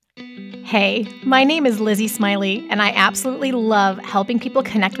Hey, my name is Lizzie Smiley, and I absolutely love helping people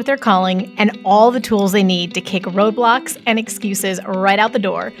connect with their calling and all the tools they need to kick roadblocks and excuses right out the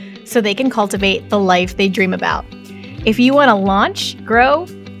door so they can cultivate the life they dream about. If you want to launch, grow,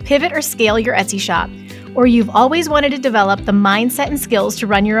 pivot, or scale your Etsy shop, or you've always wanted to develop the mindset and skills to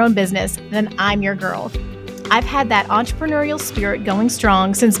run your own business, then I'm your girl. I've had that entrepreneurial spirit going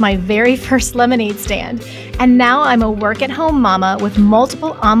strong since my very first lemonade stand, and now I'm a work-at-home mama with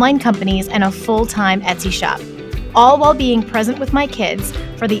multiple online companies and a full-time Etsy shop, all while being present with my kids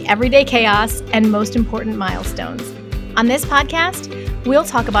for the everyday chaos and most important milestones. On this podcast, we'll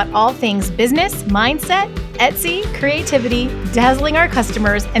talk about all things business, mindset, Etsy, creativity, dazzling our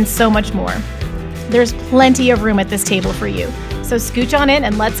customers, and so much more. There's plenty of room at this table for you, so scooch on in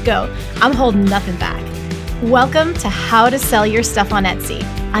and let's go. I'm holding nothing back. Welcome to How to Sell Your Stuff on Etsy.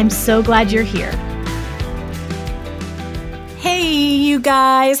 I'm so glad you're here. Hey, you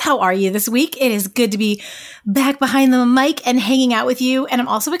guys, how are you this week? It is good to be back behind the mic and hanging out with you. And I'm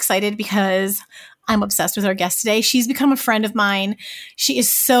also excited because I'm obsessed with our guest today. She's become a friend of mine. She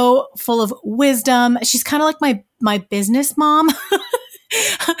is so full of wisdom. She's kind of like my business mom.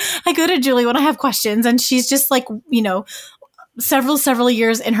 I go to Julie when I have questions, and she's just like, several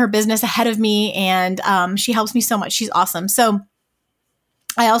years in her business ahead of me, and she helps me so much. She's awesome. So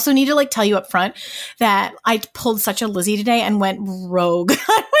I also need to tell you up front that I pulled such a Lizzie today and went rogue.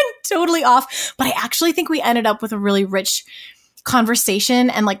 I went totally off, but I actually think we ended up with a really rich conversation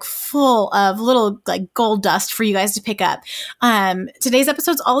and full of little gold dust for you guys to pick up. Today's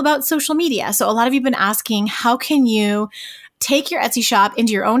episode is all about social media. So a lot of you have been asking, how can you take your Etsy shop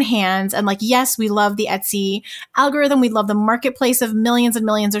into your own hands? And yes, we love the Etsy algorithm. We love the marketplace of millions and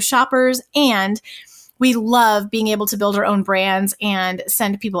millions of shoppers. And we love being able to build our own brands and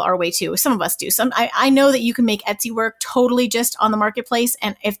send people our way too. Some of us do. I know that you can make Etsy work totally just on the marketplace.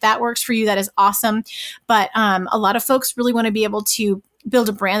 And if that works for you, that is awesome. But a lot of folks really want to be able to build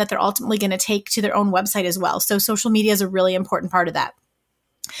a brand that they're ultimately going to take to their own website as well. So social media is a really important part of that.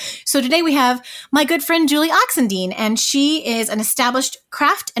 So today we have my good friend Julie Oxendine, and she is an established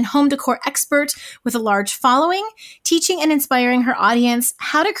craft and home decor expert with a large following, teaching and inspiring her audience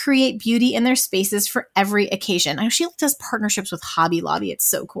how to create beauty in their spaces for every occasion. I know she does partnerships with Hobby Lobby. It's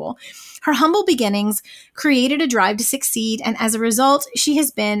so cool. Her humble beginnings created a drive to succeed, and as a result, she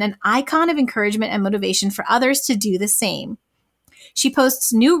has been an icon of encouragement and motivation for others to do the same. She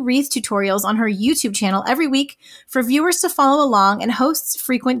posts new wreath tutorials on her YouTube channel every week for viewers to follow along and hosts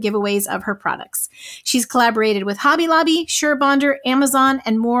frequent giveaways of her products. She's collaborated with Hobby Lobby, SureBonder, Amazon,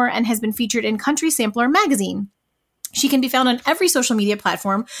 and more, and has been featured in Country Sampler magazine. She can be found on every social media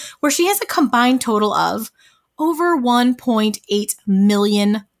platform, where she has a combined total of over 1.8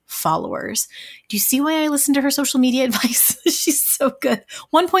 million followers. Do you see why I listen to her social media advice? She's so good.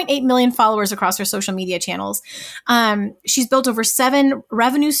 1.8 million followers across her social media channels. She's built over 7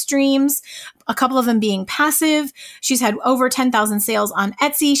 revenue streams, a couple of them being passive. She's had over 10,000 sales on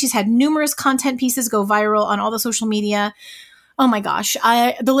Etsy. She's had numerous content pieces go viral on all the social media. Oh my gosh,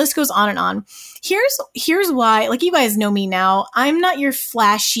 the list goes on and on. Here's why, you guys know me now. I'm not your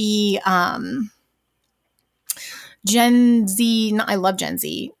flashy, Gen Z. I love Gen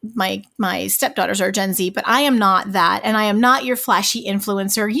Z. My stepdaughters are Gen Z, but I am not that. And I am not your flashy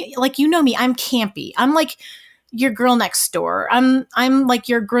influencer. You know me, I'm campy. I'm like your girl next door. I'm like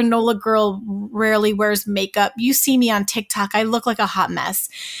your granola girl, rarely wears makeup. You see me on TikTok, I look like a hot mess.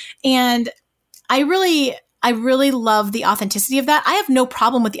 And I really love the authenticity of that. I have no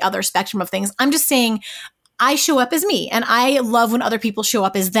problem with the other spectrum of things. I'm just saying I show up as me, and I love when other people show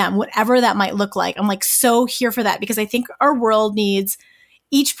up as them, whatever that might look like. I'm so here for that, because I think our world needs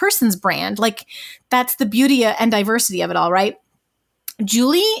each person's brand. That's the beauty and diversity of it all, right?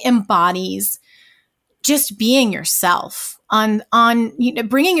 Julie embodies just being yourself on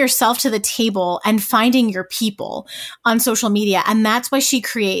bringing yourself to the table and finding your people on social media. And that's why she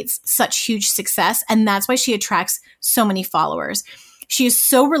creates such huge success. And that's why she attracts so many followers. She is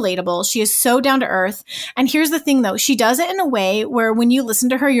so relatable. She is so down to earth. And here's the thing though, she does it in a way where when you listen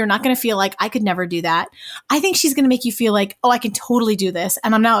to her, you're not going to feel like I could never do that. I think she's going to make you feel like, oh, I can totally do this.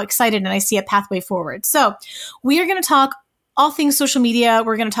 And I'm now excited and I see a pathway forward. So we are going to talk all things social media.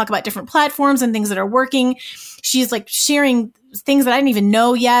 We're going to talk about different platforms and things that are working. She's sharing things that I didn't even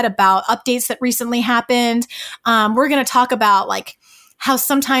know yet about updates that recently happened. We're going to talk about how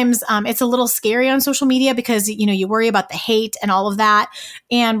sometimes it's a little scary on social media because, you worry about the hate and all of that.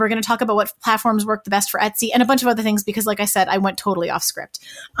 And we're going to talk about what platforms work the best for Etsy and a bunch of other things because, like I said, I went totally off script.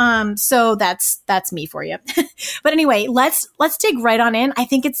 So that's me for you. But anyway, let's dig right on in. I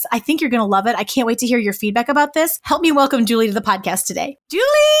think you're going to love it. I can't wait to hear your feedback about this. Help me welcome Julie to the podcast today. Julie,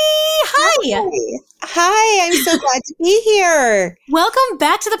 hi. Hi, I'm so glad to be here. Welcome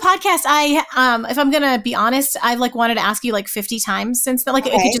back to the podcast. If I'm going to be honest, I've wanted to ask you 50 times since that. It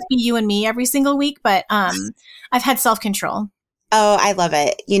could just be you and me every single week, but I've had self-control. Oh, I love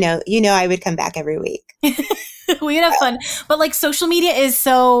it. I would come back every week. We would have fun. But social media is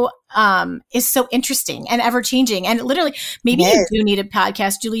so interesting and ever changing. And literally, maybe you do need a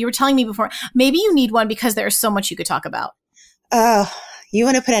podcast, Julie. You were telling me before, maybe you need one because there's so much you could talk about. Oh, you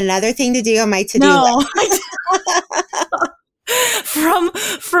want to put another thing to do on my to-do list?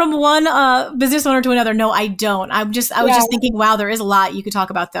 From one business owner to another. No, I don't. I was just thinking, wow, there is a lot you could talk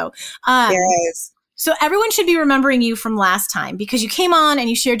about though. There is. So everyone should be remembering you from last time because you came on and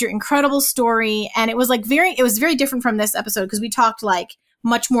you shared your incredible story. And it was very different from this episode because we talked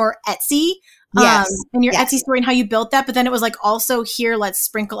much more Etsy. And your Etsy story and how you built that. But then it was also here, let's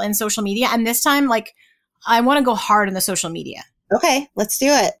sprinkle in social media. And this time, I want to go hard in the social media. Okay, let's do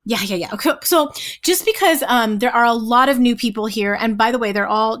it. Yeah. Okay. So just because there are a lot of new people here, and by the way, they're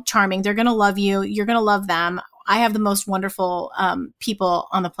all charming. They're going to love you. You're going to love them. I have the most wonderful people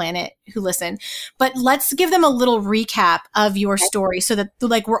on the planet who listen. But let's give them a little recap of your story so that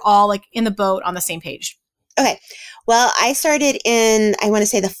we're all in the boat on the same page. Okay. Well, I started in, I want to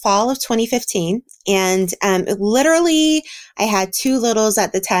say the fall of 2015. And literally, I had two littles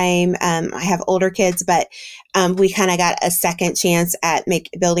at the time. I have older kids, but we kind of got a second chance at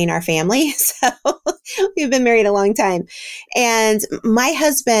building our family. So we've been married a long time. And my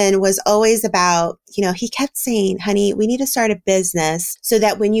husband was always about, he kept saying, honey, we need to start a business so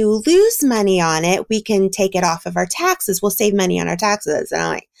that when you lose money on it, we can take it off of our taxes. We'll save money on our taxes. And I'm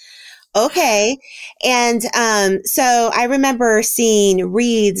like, okay. And so I remember seeing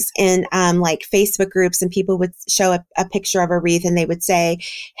wreaths in Facebook groups, and people would show a picture of a wreath and they would say,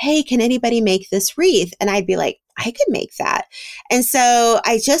 hey, can anybody make this wreath? And I'd be like, I could make that. And so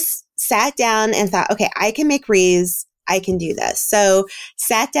I just sat down and thought, okay, I can make wreaths. I can do this. So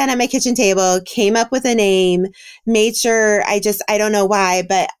sat down at my kitchen table, came up with a name, made sure I don't know why,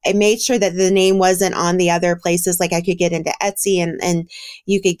 but I made sure that the name wasn't on the other places. I could get into Etsy and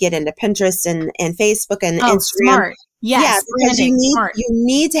you could get into Pinterest and Facebook and Instagram. Smart. Yes. Yeah, because you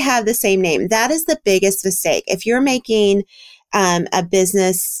need to have the same name. That is the biggest mistake. If you're making a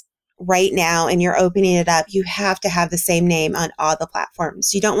business right now and you're opening it up, you have to have the same name on all the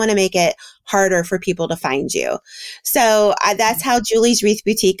platforms. You don't want to make it harder for people to find you. So that's how Julie's Wreath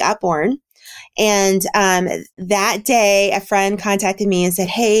Boutique got born. And that day, a friend contacted me and said,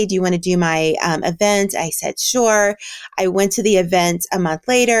 hey, do you want to do my event? I said, sure. I went to the event a month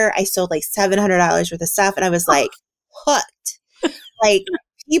later. I sold $700 worth of stuff. And I was hooked.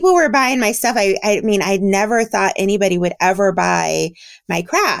 People were buying my stuff. I mean, I never thought anybody would ever buy my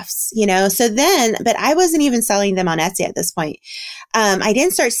crafts, but I wasn't even selling them on Etsy at this point. I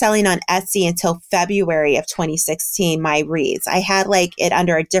didn't start selling on Etsy until February of 2016, my wreaths. I had it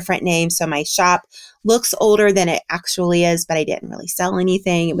under a different name. So my shop looks older than it actually is, but I didn't really sell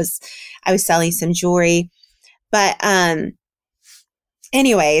anything. I was selling some jewelry, but,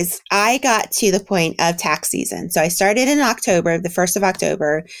 anyways, I got to the point of tax season. So I started in October, the 1st of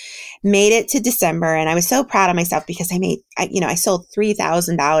October, made it to December. And I was so proud of myself because I sold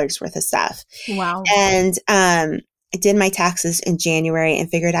 $3,000 worth of stuff. Wow. And I did my taxes in January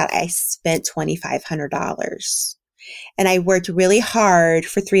and figured out I spent $2,500. And I worked really hard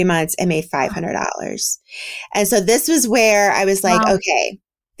for 3 months and made $500. And so this was where I was like, okay,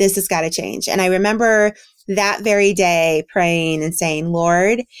 this has got to change. And I remember that very day praying and saying,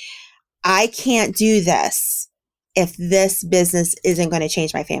 Lord, I can't do this if this business isn't going to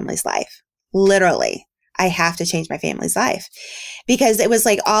change my family's life. Literally, I have to change my family's life because it was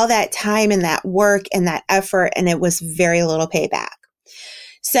all that time and that work and that effort, and it was very little payback.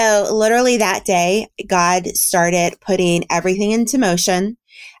 So literally that day, God started putting everything into motion.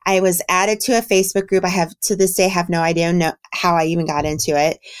 I was added to a Facebook group. I have to this day have no idea how I even got into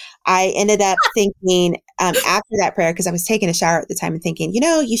it. I ended up thinking after that prayer, because I was taking a shower at the time and thinking,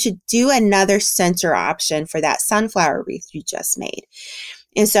 you should do another center option for that sunflower wreath you just made.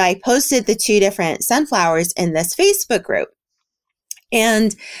 And so I posted the 2 different sunflowers in this Facebook group,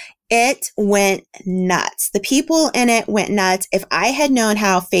 and it went nuts. The people in it went nuts. If I had known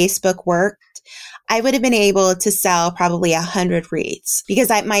how Facebook worked left, I would have been able to sell probably 100 wreaths because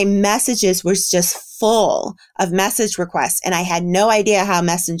my messages was just full of message requests. And I had no idea how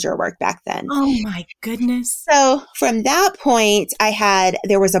Messenger worked back then. Oh my goodness. So from that point,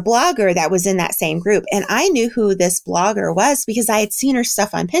 there was a blogger that was in that same group. And I knew who this blogger was because I had seen her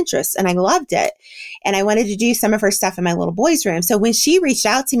stuff on Pinterest and I loved it. And I wanted to do some of her stuff in my little boy's room. So when she reached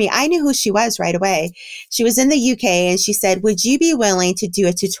out to me, I knew who she was right away. She was in the UK and she said, would you be willing to do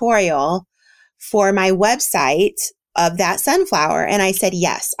a tutorial for my website of that sunflower? And I said,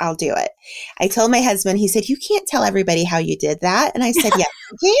 yes, I'll do it. I told my husband, he said, you can't tell everybody how you did that. And I said, yes,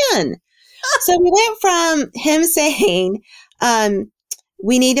 you can. So we went from him saying,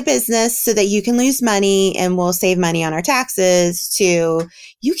 we need a business so that you can lose money and we'll save money on our taxes to,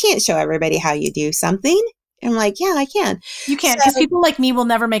 you can't show everybody how you do something. And I'm like, yeah, I can. You can't, because people like me will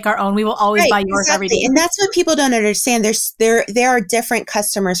never make our own. We will always buy yours every day. And that's what people don't understand. There are different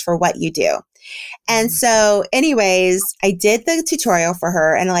customers for what you do. And so anyways, I did the tutorial for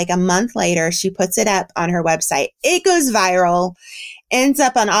her and like a month later, she puts it up on her website. It goes viral, ends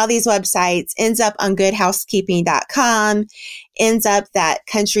up on all these websites, ends up on goodhousekeeping.com, ends up that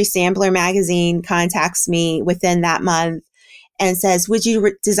Country Sampler magazine contacts me within that month and says, would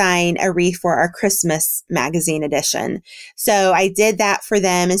you design a wreath for our Christmas magazine edition? So I did that for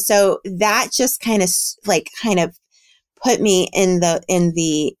them. And so that just kind of put me in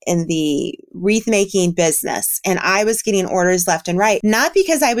the wreath making business. And I was getting orders left and right, not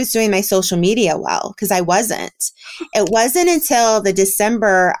because I was doing my social media well, because I wasn't. It wasn't until the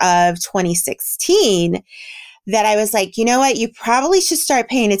December of 2016 that I was like, you know what? You probably should start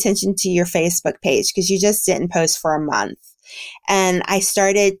paying attention to your Facebook page because you just didn't post for a month. And I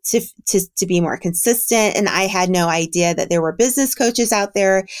started to be more consistent. And I had no idea that there were business coaches out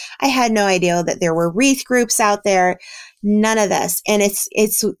there. I had no idea that there were wreath groups out there. None of this. And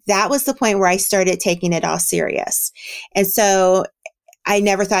that was the point where I started taking it all serious. And so I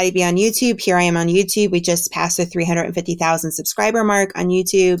never thought I'd be on YouTube. Here I am on YouTube. We just passed the 350,000 subscriber mark on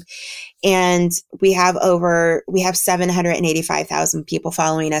YouTube. And we have 785,000 people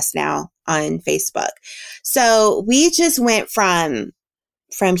following us now on Facebook. So we just went from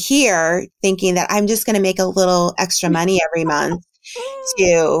here thinking that I'm just going to make a little extra money every month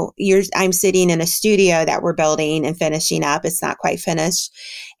to I'm sitting in a studio that we're building and finishing up. It's not quite finished.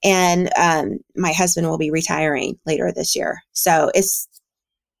 And my husband will be retiring later this year. So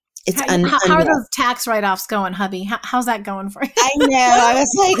how are those tax write-offs going, hubby? How's that going for you? I know. I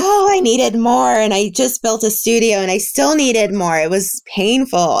was like, I needed more. And I just built a studio and I still needed more. It was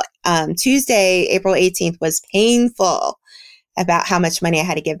painful. Tuesday, April 18th was painful about how much money I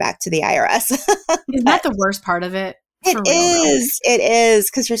had to give back to the IRS. Isn't that the worst part of it? It is.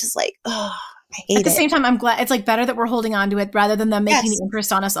 Because you're just like, I hate it. At the same time, I'm glad it's like better that we're holding on to it rather than them making the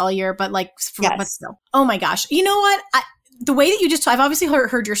interest on us all year. But but still. Oh my gosh. You know what? The way that you I've obviously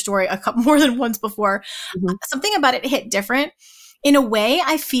heard your story more than once before. Mm-hmm. Something about it hit different. In a way,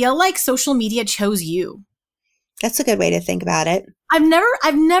 I feel like social media chose you. That's a good way to think about it. I've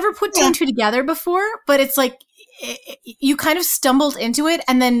never put two and two together before, but it's like you kind of stumbled into it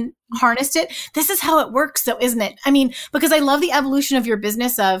and then harnessed it. This is how it works though, isn't it? I mean, because I love the evolution of your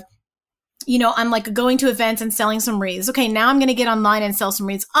business of, I'm like going to events and selling some wreaths. Okay, now I'm going to get online and sell some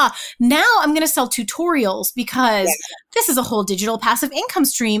wreaths. Now I'm going to sell tutorials because this is a whole digital passive income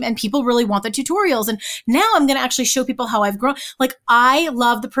stream and people really want the tutorials. And now I'm going to actually show people how I've grown. Like, I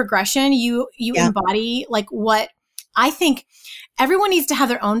love the progression you embody, like what I think everyone needs to have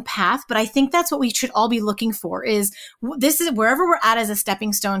their own path, but I think that's what we should all be looking for is this is wherever we're at as a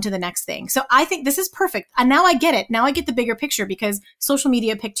stepping stone to the next thing. So I think this is perfect. And now I get it. Now I get the bigger picture because social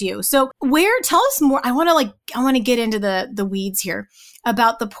media picked you. So tell us more. I want to get into the weeds here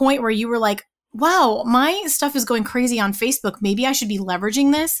about the point where you were like, wow, my stuff is going crazy on Facebook. Maybe I should be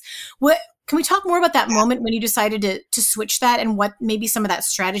leveraging this. Can we talk more about that moment when you decided to switch that and what maybe some of that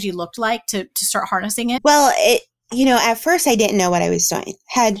strategy looked like to start harnessing it? Well, at first I didn't know what I was doing.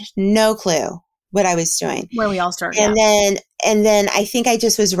 Had no clue what I was doing. Where we all started. And then I think I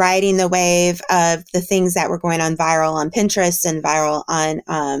just was riding the wave of the things that were going on viral on Pinterest and viral on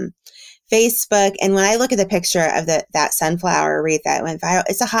Facebook. And when I look at the picture of that sunflower wreath that went viral,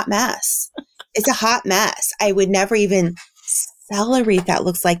 it's a hot mess. It's a hot mess. I would never even sell a wreath that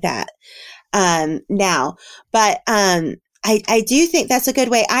looks like that now. But I do think that's a good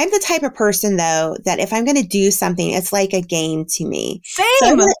way. I'm the type of person, though, that if I'm going to do something, it's like a game to me. Same.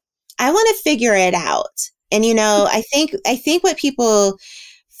 So I want to figure it out. And, I think what people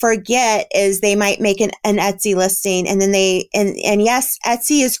forget is they might make an Etsy listing and then and yes,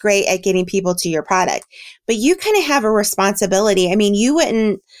 Etsy is great at getting people to your product, but you kind of have a responsibility. I mean, you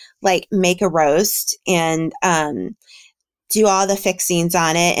wouldn't like make a roast and, do all the fixings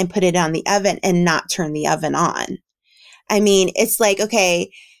on it and put it on the oven and not turn the oven on. I mean, it's like, okay,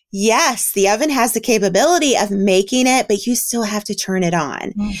 yes, the oven has the capability of making it, but you still have to turn it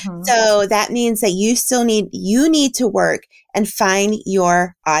on. Mm-hmm. So that means that you need to work and find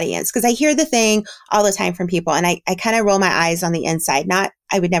your audience. Cause I hear the thing all the time from people, and I kind of roll my eyes on the inside.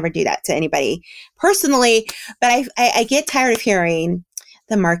 I would never do that to anybody personally, but I get tired of hearing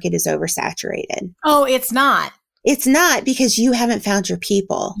the market is oversaturated. Oh, it's not. It's not, because you haven't found your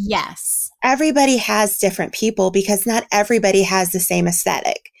people. Yes. Everybody has different people because not everybody has the same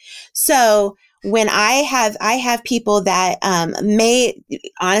aesthetic. So when I have people that may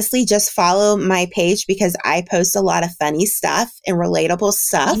honestly just follow my page because I post a lot of funny stuff and relatable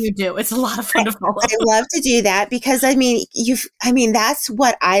stuff. You do. It's a lot of fun to follow. I love to do that because that's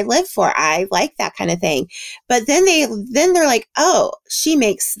what I live for. I like that kind of thing. But then they're like, oh, she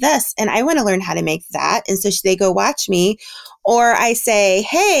makes this and I want to learn how to make that. And so they go watch me, or I say,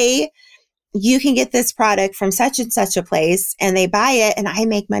 hey, you can get this product from such and such a place, and they buy it and I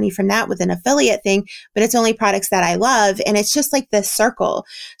make money from that with an affiliate thing, but it's only products that I love. And it's just like this circle.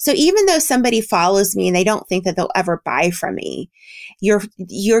 So even though somebody follows me and they don't think that they'll ever buy from me,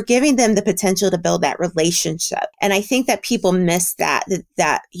 you're giving them the potential to build that relationship. And I think that people miss that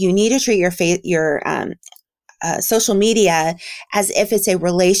you need to treat your social media as if it's a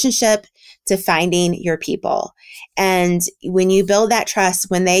relationship to finding your people. And when you build that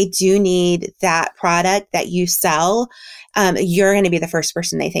trust, when they do need that product that you sell, you're going to be the first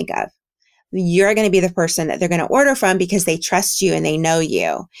person they think of. You're going to be the person that they're going to order from because they trust you and they know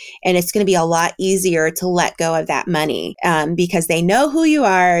you. And it's going to be a lot easier to let go of that money because they know who you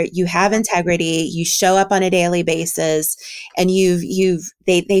are. You have integrity. You show up on a daily basis, and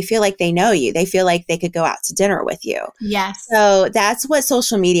they feel like they know you. They feel like they could go out to dinner with you. Yes. So that's what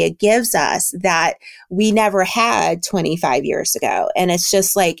social media gives us that we never had 25 years ago. And it's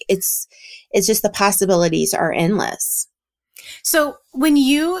just like, it's just the possibilities are endless. So when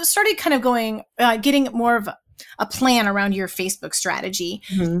you started kind of getting more of a plan around your Facebook strategy,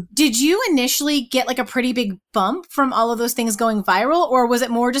 did you initially get like a pretty big bump from all of those things going viral? Or was it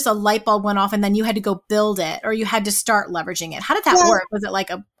more just a light bulb went off and then you had to go build it, or you had to start leveraging it? How did that work? Was it like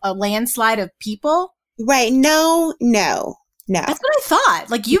a landslide of people? Right. No. That's what I thought.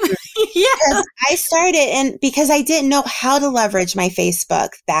 Like you, yeah. I started because I didn't know how to leverage my Facebook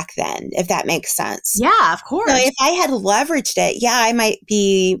back then, if that makes sense. Yeah, of course. So if I had leveraged it, I might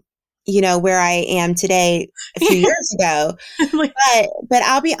be, where I am today a few years ago. But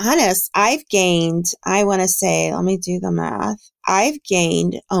I'll be honest, I've gained, I want to say, let me do the math. I've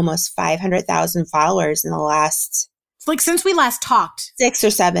gained almost 500,000 followers in the last, like since we last talked, 6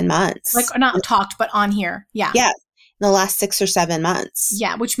 or 7 months. Like not talked, but on here. Yeah. Yeah. In the last 6 or 7 months.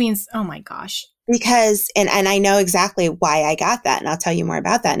 Yeah. Which means, oh my gosh. Because, and I know exactly why I got that. And I'll tell you more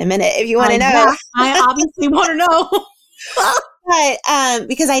about that in a minute if you want to know. Yeah, I obviously want to know. But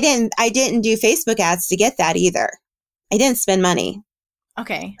because I didn't do Facebook ads to get that either. I didn't spend money.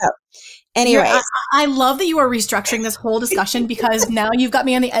 Okay. So, anyway, I love that you are restructuring this whole discussion because now you've got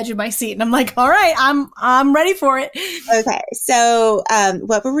me on the edge of my seat, and I'm like, all right, I'm ready for it. Okay. So,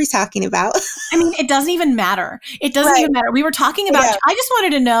 what were we talking about? I mean, it doesn't even matter. It doesn't even matter. We were talking about, I just wanted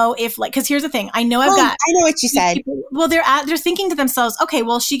to know if because here's the thing. I know I know what you said. People, well, they're thinking to themselves, okay,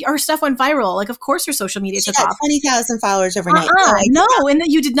 well, her stuff went viral. Like, of course her social media took off. 20,000 followers overnight. No, and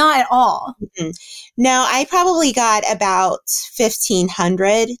you did not at all. Mm-hmm. No, I probably got about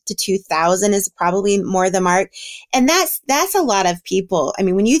 1,500 to 2,000 is probably more the mark. And that's a lot of people. I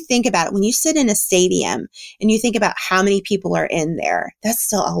mean, when you think about it, when you sit in a stadium and you think about how many people are in there, that's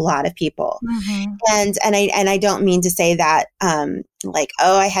still a lot of people. Mm-hmm. And I don't mean to say that, like,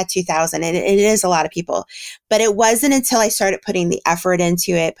 oh, I had 2,000. It is a lot of people, but it wasn't until I started putting the effort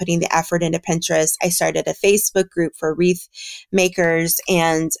into it, putting the effort into Pinterest. I started a Facebook group for wreath makers,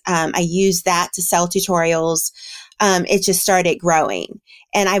 and I used that to sell tutorials. It just started growing,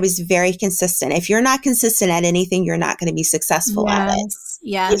 and I was very consistent. If you're not consistent at anything, you're not going to be successful at it.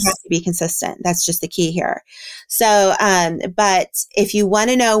 Yes. You have to be consistent. That's just the key here. So, but if you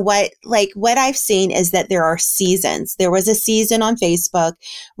want to know what I've seen is that there are seasons. There was a season on Facebook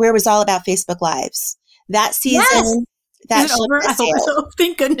where it was all about Facebook Lives. That season, that ship has sailed.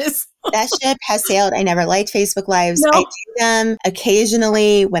 Thank goodness. That ship has sailed. I never liked Facebook Lives. No. I do them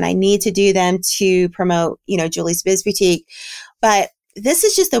occasionally when I need to do them to promote, Julie's Biz Boutique. But this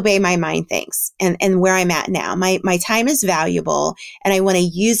is just the way my mind thinks and where I'm at now. My time is valuable, and I want to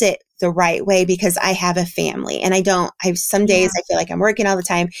use it the right way because I have a family and some days I feel like I'm working all the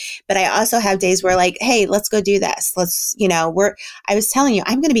time, but I also have days where like, hey, let's go do this. I was telling you,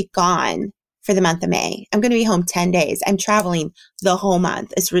 I'm going to be gone for the month of May. I'm going to be home 10 days. I'm traveling the whole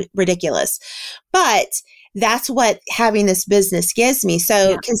month. It's ridiculous. But that's what having this business gives me.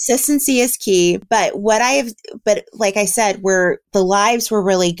 So consistency is key. But like I said, where the lives were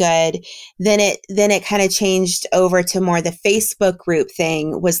really good, then it kind of changed over to more the Facebook group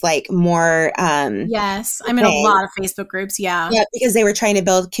thing was like more, yes. I'm in a lot of Facebook groups. Yeah. Yeah. Because they were trying to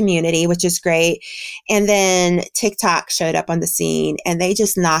build community, which is great. And then TikTok showed up on the scene and they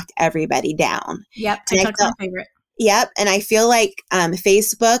just knocked everybody down. Yep. TikTok's my favorite. Yep. And I feel like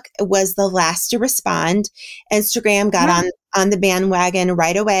Facebook was the last to respond. Instagram got on the bandwagon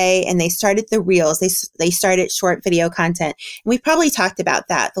right away and they started the reels. They started short video content. And we probably talked about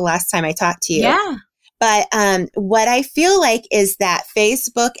that the last time I talked to you. Yeah. But what I feel like is that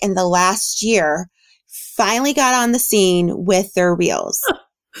Facebook in the last year finally got on the scene with their reels.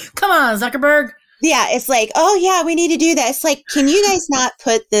 Come on, Zuckerberg. Yeah, it's like, oh yeah, we need to do that. It's like, can you guys not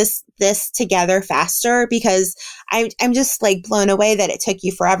put this together faster? Because I'm just like blown away that it took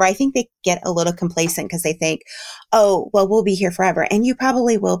you forever. I think they get a little complacent because they think, oh, well, we'll be here forever. And you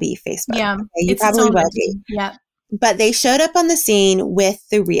probably will be, Facebook. Yeah. Okay? You probably will be. Yeah. But they showed up on the scene with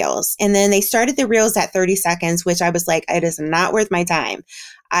the reels. And then they started the reels at 30 seconds, which I was like, it is not worth my time.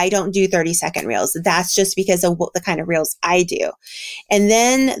 I don't do 30-second reels. That's just because of the kind of reels I do. And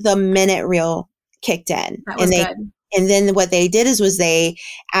then the minute reel kicked in. That was good. And then what they did was they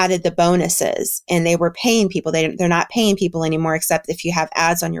added the bonuses and they were paying people. They're not paying people anymore, except if you have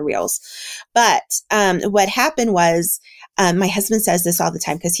ads on your reels. But what happened was, my husband says this all the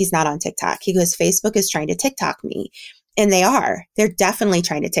time because he's not on TikTok. He goes, Facebook is trying to TikTok me. And they are. They're definitely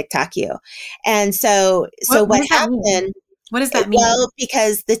trying to TikTok you. And so what happened? What does that mean? Well,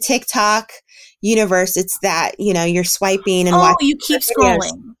 because the TikTok universe, it's that, you're swiping and watching. Oh, you keep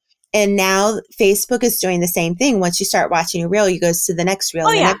scrolling. And now Facebook is doing the same thing. Once you start watching a reel, you go to the next reel.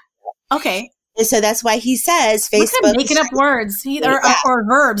 Oh, yeah. Okay. And so that's why he says Facebook. Making up words or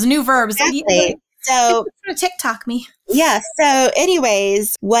verbs, new verbs. Exactly. So trying to TikTok me. Yeah. So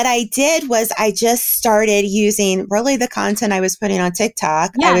anyways, what I did was I just started using really the content I was putting on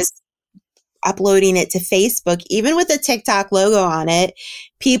TikTok. Yes. I was uploading it to Facebook, even with the TikTok logo on it.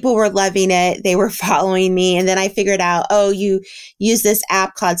 People were loving it. They were following me. And then I figured out, you use this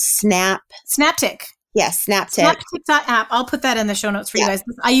app called Snaptic. Yes, Snaptic. Snaptic app. I'll put that in the show notes for you guys.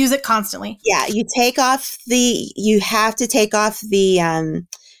 I use it constantly. Yeah. You have to take off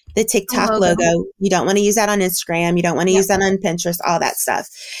the TikTok logo. You don't want to use that on Instagram. You don't want to use that on Pinterest, all that stuff.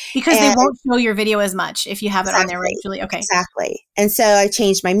 Because they won't show your video as much if you have it on there, right, Julie? Okay. Exactly. And so I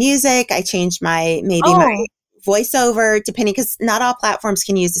changed my music. I changed my voiceover, depending, because not all platforms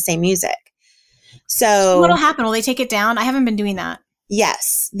can use the same music. So what'll happen? Will they take it down? I haven't been doing that.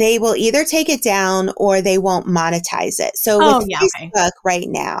 Yes, they will either take it down or they won't monetize it. So with Facebook right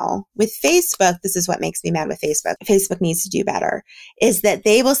now, with Facebook, this is what makes me mad with Facebook. Facebook needs to do better, is that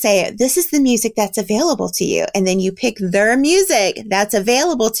they will say, this is the music that's available to you. And then you pick their music that's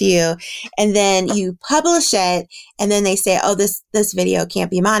available to you. And then you publish it. And then they say, oh, this video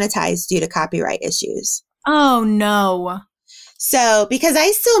can't be monetized due to copyright issues. Oh, no. So, because I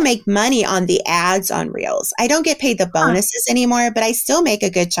still make money on the ads on Reels. I don't get paid the bonuses anymore, but I still make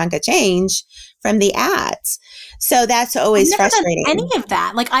a good chunk of change from the ads. So that's always frustrating. Any of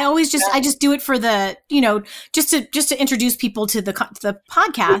that. Like I always I just do it for the, just to introduce people to the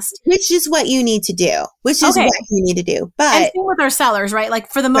podcast. Which is what you need to do. But and same with our sellers, right?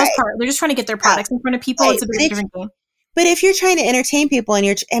 Like for the most part, they're just trying to get their products in front of people. Right. It's a bit different game. But if you're trying to entertain people and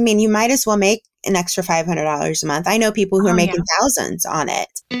you might as well make an extra $500 a month. I know people who are making thousands on it.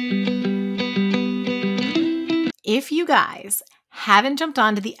 If you guys haven't jumped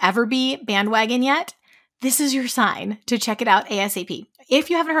onto the Everbee bandwagon yet, this is your sign to check it out ASAP.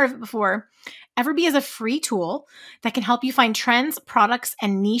 If you haven't heard of it before, Everbee is a free tool that can help you find trends, products,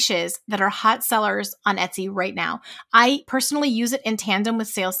 and niches that are hot sellers on Etsy right now. I personally use it in tandem with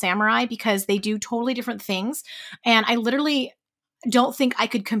Sales Samurai because they do totally different things. And I literally don't think I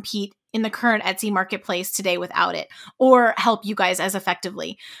could compete in the current Etsy marketplace today without it or help you guys as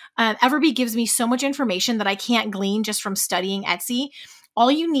effectively. Everbee gives me so much information that I can't glean just from studying Etsy.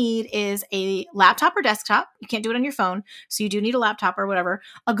 All you need is a laptop or desktop. You can't do it on your phone, so you do need a laptop or whatever,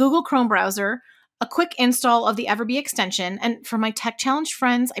 a Google Chrome browser, a quick install of the Everbee extension. And for my tech challenge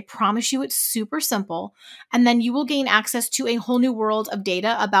friends, I promise you it's super simple. And then you will gain access to a whole new world of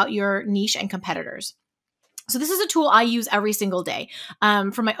data about your niche and competitors. So this is a tool I use every single day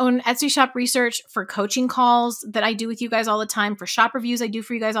for my own Etsy shop research, for coaching calls that I do with you guys all the time, for shop reviews I do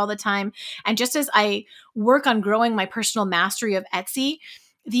for you guys all the time. And just as I work on growing my personal mastery of Etsy,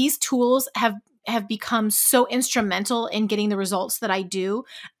 these tools have become so instrumental in getting the results that I do.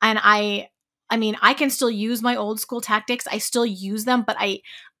 And I mean, I can still use my old school tactics. I still use them, but I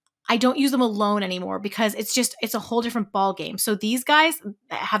don't use them alone anymore because it's a whole different ball game. So these guys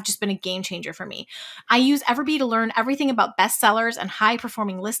have just been a game changer for me. I use Everbee to learn everything about bestsellers and high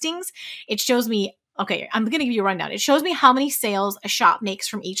performing listings. It shows me, okay, I'm going to give you a rundown. It shows me how many sales a shop makes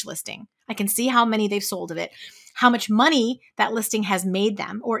from each listing. I can see how many they've sold of it, how much money that listing has made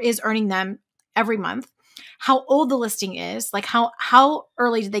them or is earning them every month, how old the listing is, like how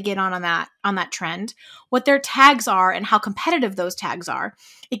early did they get on that trend, what their tags are and how competitive those tags are.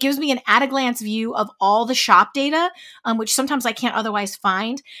 It gives me an at a glance view of all the shop data, which sometimes I can't otherwise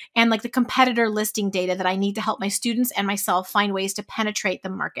find, and like the competitor listing data that I need to help my students and myself find ways to penetrate the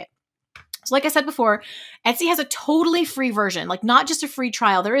market. So like I said before, Etsy has a totally free version, like not just a free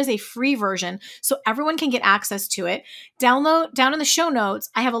trial. There is a free version so everyone can get access to it. Down in the show notes,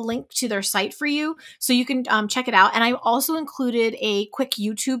 I have a link to their site for you so you can check it out. And I also included a quick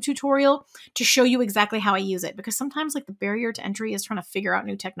YouTube tutorial to show you exactly how I use it because sometimes like the barrier to entry is trying to figure out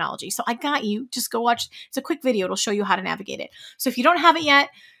new technology. So I got you. Just go watch. It's a quick video. It'll show you how to navigate it. So if you don't have it yet,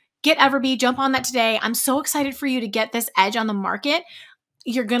 get Everbee, jump on that today. I'm so excited for you to get this edge on the market.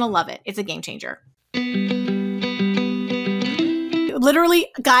 You're going to love it. It's a game changer. Literally,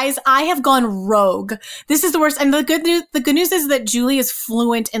 guys, I have gone rogue. This is the worst. And the good news is that Julie is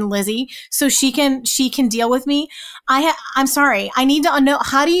fluent in Lizzie, so she can deal with me. I'm sorry. I need to know,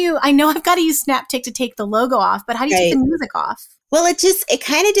 I know I've got to use SnapTik to take the logo off, but how do you take the music off? Well, it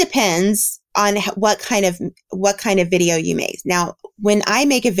kind of depends on what kind of video you make. Now, when I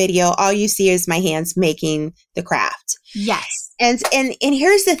make a video, all you see is my hands making the craft. Yes. And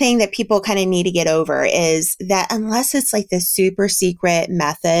here's the thing that people kind of need to get over is that unless it's like this super secret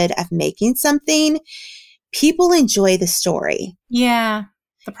method of making something, people enjoy the story. Yeah.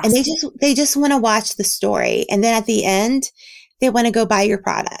 And they just want to watch the story. And then at the end, they want to go buy your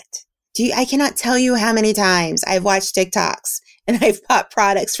product. I cannot tell you how many times I've watched TikToks and I've bought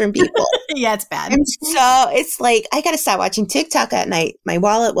products from people. Yeah, it's bad. And so it's like, I got to stop watching TikTok at night. My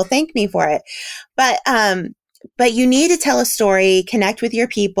wallet will thank me for it. But you need to tell a story, connect with your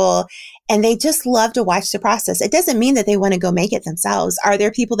people, and they just love to watch the process. It doesn't mean that they want to go make it themselves. Are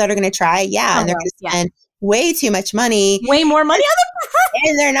there people that are going to try? Yeah. And they're going to spend way too much money. Way more money.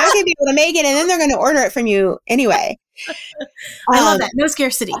 And they're not going to be able to make it. And then they're going to order it from you anyway. I love that. No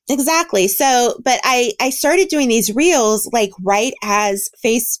scarcity. Exactly. So, but I started doing these reels like right as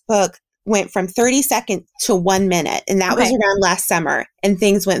Facebook went from 30 seconds to 1 minute. And that was around last summer and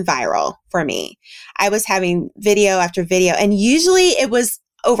things went viral for me. I was having video after video and usually it was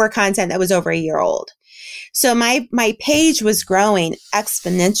over content that was over a year old. So my page was growing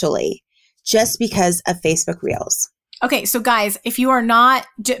exponentially just because of Facebook Reels. Okay, so guys, if you are not,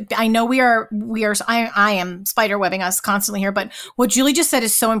 I know I am spider webbing us constantly here, but what Julie just said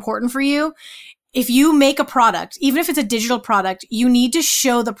is so important for you. If you make a product, even if it's a digital product, you need to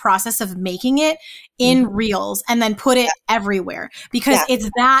show the process of making it in Reels and then put it everywhere because it's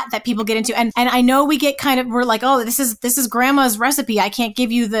that people get into. And I know we're like, oh, this is grandma's recipe. I can't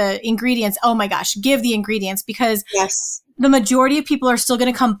give you the ingredients. Oh my gosh, give the ingredients because the majority of people are still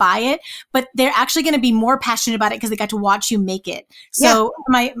going to come buy it, but they're actually going to be more passionate about it because they got to watch you make it. So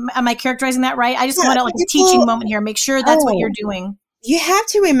am I characterizing that right? I just want a teaching moment here. Make sure that's what you're doing. You have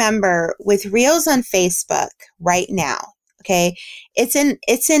to remember with Reels on Facebook right now, okay, it's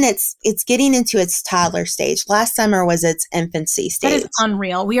getting into its toddler stage. Last summer was its infancy stage. That is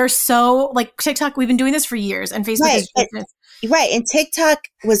unreal. We are so like TikTok. We've been doing this for years and Facebook Right. And TikTok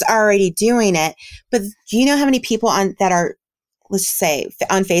was already doing it. But do you know how many people that are, let's say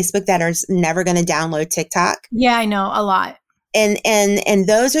on Facebook that are never going to download TikTok? Yeah, I know a lot. And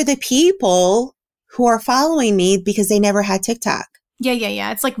those are the people who are following me because they never had TikTok.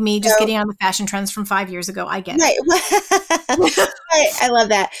 Yeah. It's like me just getting on the fashion trends from 5 years ago. I get it. I love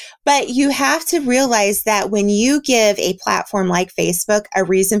that. But you have to realize that when you give a platform like Facebook a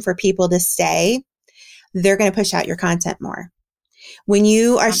reason for people to stay, they're going to push out your content more. When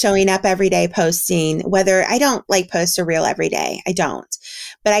you are showing up every day posting, whether I don't like post a reel every day, I don't,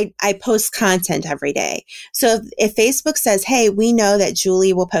 but I post content every day. So if Facebook says, hey, we know that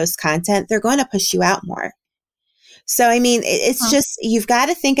Julie will post content, they're going to push you out more. So, I mean, it's just, you've got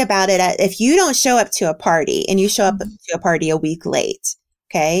to think about it. If you don't show up to a party and you show up to a party a week late,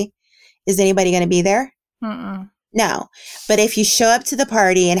 okay, is anybody going to be there? Mm-mm. No. But if you show up to the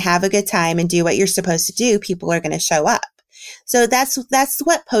party and have a good time and do what you're supposed to do, people are going to show up. So that's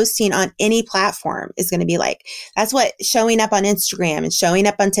what posting on any platform is going to be like. That's what showing up on Instagram and showing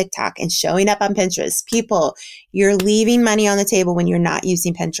up on TikTok and showing up on Pinterest. People, you're leaving money on the table when you're not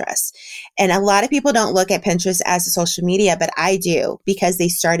using Pinterest. And a lot of people don't look at Pinterest as a social media, but I do, because they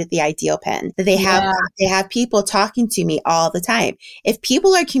started the Ideal Pin. They have people talking to me all the time. If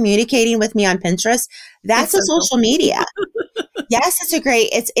people are communicating with me on Pinterest, that's a social media. Yes,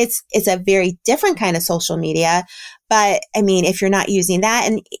 it's a very different kind of social media. But I mean, if you're not using that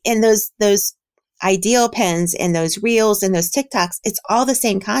and those Ideal Pins and those reels and those TikToks, it's all the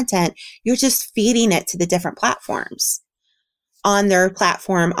same content. You're just feeding it to the different platforms on their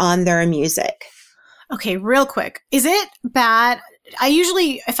platform, on their music. Okay, real quick. Is it bad? I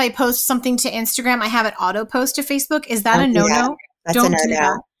usually, if I post something to Instagram, I have it auto post to Facebook. Is that a no-no? Yeah, that's Don't a no-no. do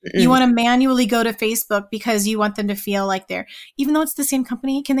that. You want to manually go to Facebook because you want them to feel like they're, even though it's the same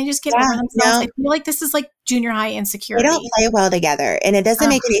company, can they just get over themselves? No. I feel like this is like junior high insecurity. They don't play well together. And it doesn't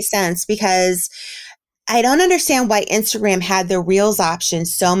make any sense, because I don't understand why Instagram had the Reels option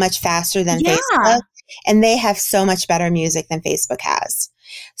so much faster than Facebook. And they have so much better music than Facebook has.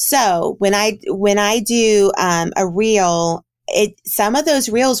 So when I do a reel, some of those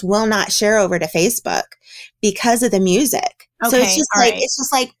reels will not share over to Facebook because of the music. Okay, so it's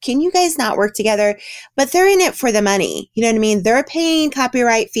just like, can you guys not work together? But they're in it for the money. You know what I mean? They're paying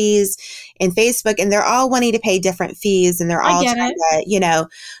copyright fees in Facebook, and they're all wanting to pay different fees, and they're all trying to, you know.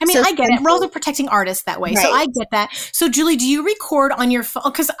 I mean, I get it. We're also protecting artists that way. Right. So I get that. So Julie, do you record on your phone?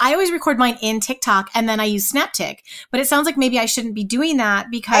 Because I always record mine in TikTok and then I use Snaptic. But it sounds like maybe I shouldn't be doing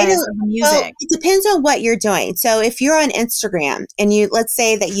that because of the music. Well, it depends on what you're doing. So if you're on Instagram and let's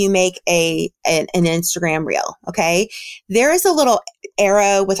say that you make an Instagram reel, okay? There is a little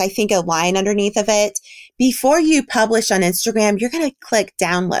arrow with, I think, a line underneath of it. Before you publish on Instagram, you're going to click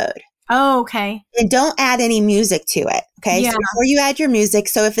download. Oh, okay. And don't add any music to it. Okay. Yeah. So before you add your music,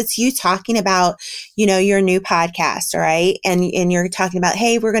 so if it's you talking about, you know, your new podcast, all right, and you're talking about,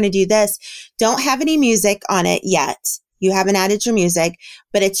 hey, we're going to do this, don't have any music on it yet. You haven't added your music,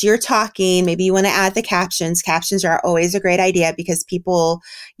 but it's you're talking. Maybe you want to add the captions. Captions are always a great idea because people,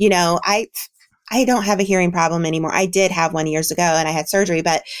 you know, I don't have a hearing problem anymore. I did have one years ago and I had surgery,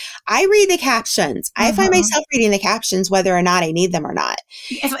 but I read the captions. I find myself reading the captions whether or not I need them or not.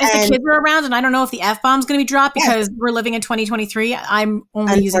 If the kids are around, and I don't know if the F-bomb's going to be dropped because we're living in 2023, I'm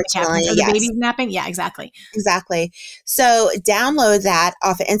only using the captions. Are the babies napping? Yeah, exactly. Exactly. So download that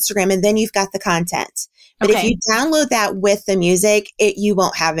off of Instagram and then you've got the content. But if you download that with the music, you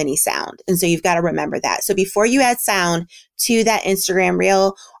won't have any sound. And so you've got to remember that. So before you add sound to that Instagram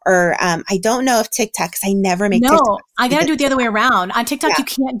reel, or I don't know if TikTok, because I never make TikTok. No, I got to do it the other way around. On TikTok, you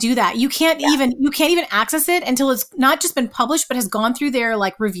can't do that. You can't even access it until it's not just been published, but has gone through their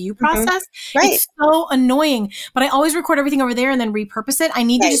like review process. Right. It's so annoying. But I always record everything over there and then repurpose it. I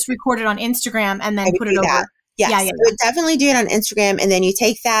need to just record it on Instagram and then put it over. Yes, I would definitely do it on Instagram. And then you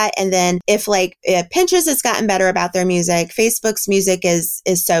take that. And then if Pinterest has gotten better about their music, Facebook's music is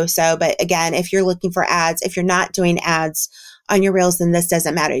so. But again, if you're looking for ads, if you're not doing ads on your reels, then this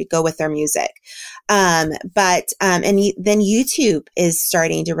doesn't matter. You go with their music. Then YouTube is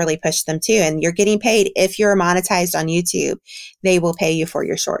starting to really push them too. And you're getting paid. If you're monetized on YouTube, they will pay you for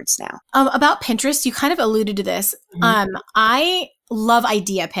your shorts now. About Pinterest, you kind of alluded to this. I love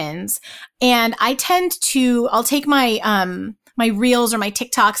idea pins, and I tend to, I'll take my, my reels or my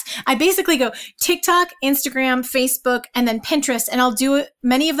TikToks. I basically go TikTok, Instagram, Facebook, and then Pinterest. And I'll do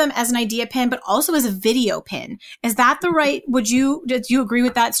many of them as an idea pin, but also as a video pin. Is that the right, did you agree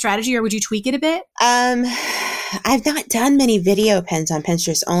with that strategy, or would you tweak it a bit? I've not done many video pins on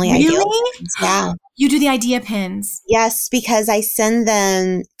Pinterest, only idea pins. Yeah. You do the idea pins. Yes, because I send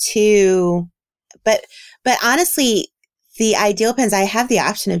them to, but honestly, the ideal pins, I have the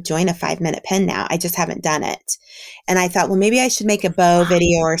option of join a 5-minute pin now. I just haven't done it. And I thought, well, maybe I should make a bow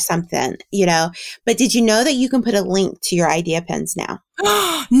video or something, you know. But did you know that you can put a link to your idea pins now?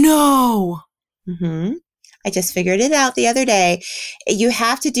 No. I just figured it out the other day. You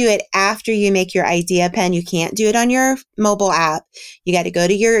have to do it after you make your idea pin. You can't do it on your mobile app. You got to go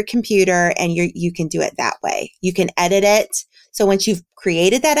to your computer and you can do it that way. You can edit it. So once you've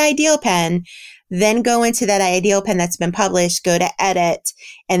created that ideal pin, then go into that ideal pin that's been published, go to edit,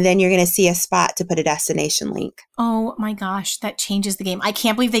 and then you're going to see a spot to put a destination link. Oh my gosh, that changes the game. I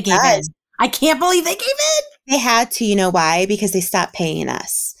can't believe they gave in. I can't believe they gave in. They had to, you know why? Because they stopped paying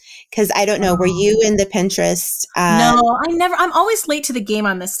us. Because I don't know, were you in the Pinterest? No, I'm always late to the game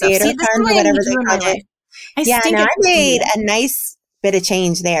on this stuff. See, this is whatever they call it. I made a nice bit of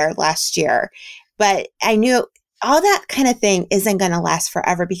change there last year. But I knew all that kind of thing isn't going to last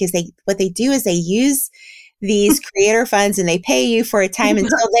forever because what they do is they use these creator funds and they pay you for a time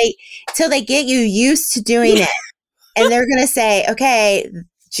until they get you used to doing it. And they're going to say, okay,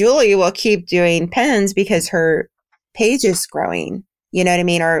 Julie will keep doing pens because her page is growing, you know what I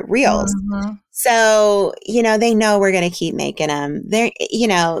mean? Or reels. Mm-hmm. So, they know we're going to keep making them. They're,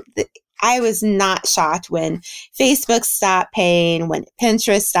 I was not shocked when Facebook stopped paying, when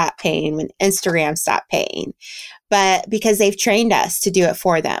Pinterest stopped paying, when Instagram stopped paying, but because they've trained us to do it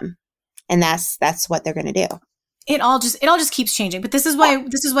for them. And that's what they're going to do. It all just keeps changing, but this is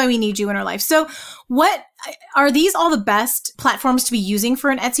why we need you in our life. So what are these all the best platforms to be using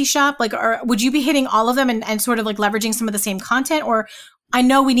for an Etsy shop? Like, would you be hitting all of them and sort of like leveraging some of the same content? Or I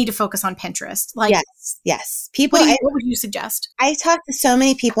know we need to focus on Pinterest. Like, yes. What would you suggest? I talk to so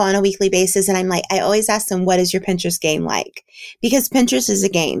many people on a weekly basis, and I'm like, I always ask them, what is your Pinterest game like? Because Pinterest is a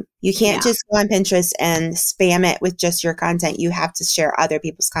game. You can't just go on Pinterest and spam it with just your content. You have to share other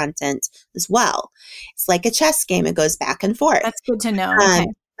people's content as well. It's like a chess game. It goes back and forth. That's good to know. Okay.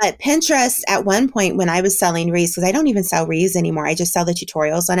 But Pinterest, at one point when I was selling wreaths, because I don't even sell wreaths anymore, I just sell the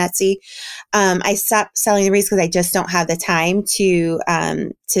tutorials on Etsy. I stopped selling the wreaths because I just don't have the time to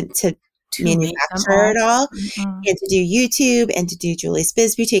manufacture it all, and to do YouTube and to do Julie's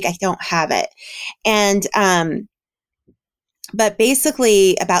Biz Boutique. I don't have it. And, but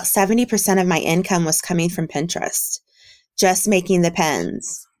basically about 70% of my income was coming from Pinterest, just making the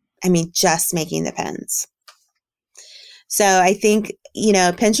pens. Just making the pens. So I think,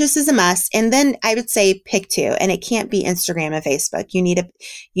 Pinterest is a must. And then I would say pick two, and it can't be Instagram and Facebook. You need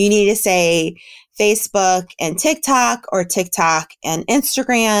to say Facebook and TikTok, or TikTok and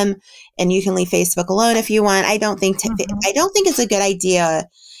Instagram, and you can leave Facebook alone if you want. I don't think it's a good idea.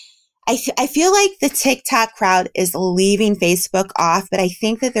 I feel like the TikTok crowd is leaving Facebook off, but I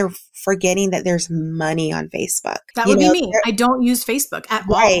think that they're forgetting that there's money on Facebook. That would be me. I don't use Facebook at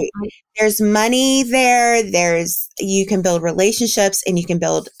all. There's money there. You can build relationships and you can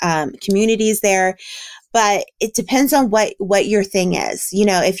build communities there, but it depends on what your thing is.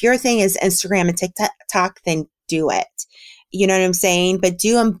 If your thing is Instagram and TikTok, then do it. You know what I'm saying? But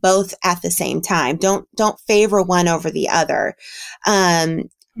do them both at the same time. Don't favor one over the other.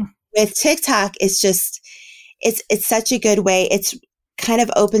 With TikTok, it's such a good way. It's kind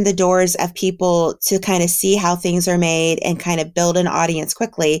of opened the doors of people to kind of see how things are made and kind of build an audience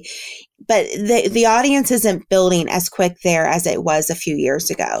quickly. But the audience isn't building as quick there as it was a few years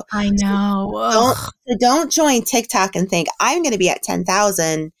ago. I know. So don't join TikTok and think I'm going to be at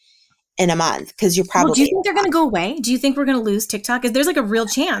 10,000 in a month, because you're probably. Well, do you think they're going to go away? Do you think we're going to lose TikTok? There's like a real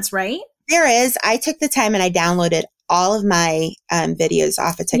chance, right? There is. I took the time and I downloaded all of my videos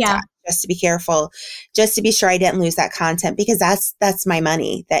off of TikTok just to be careful, just to be sure I didn't lose that content, because that's my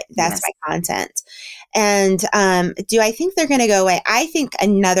money. That's my content. And do I think they're going to go away? I think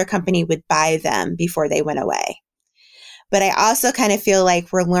another company would buy them before they went away. But I also kind of feel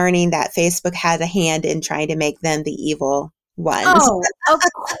like we're learning that Facebook has a hand in trying to make them the evil ones. Oh, of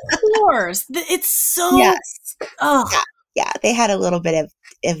course. It's so. Yes. Oh. Yeah. They had a little bit of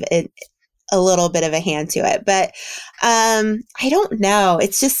a hand to it, but I don't know.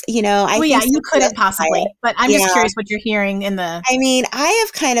 It's just, you couldn't possibly, but I'm just curious what you're hearing in the. I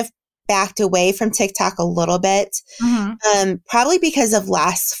have kind of backed away from TikTok a little bit, probably because of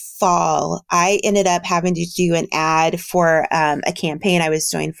last fall. I ended up having to do an ad for a campaign I was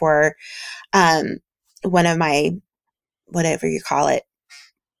doing for one of my, whatever you call it,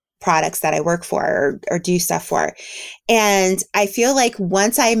 products that I work for or do stuff for. And I feel like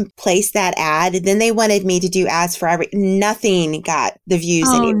once I placed that ad, then they wanted me to do ads for nothing got the views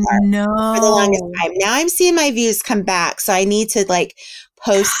anymore. No. For the longest time. Now I'm seeing my views come back. So I need to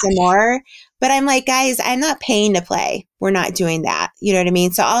post some more. But I'm like, guys, I'm not paying to play. We're not doing that. You know what I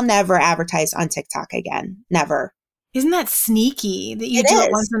mean? So I'll never advertise on TikTok again. Never. Isn't that sneaky that you do it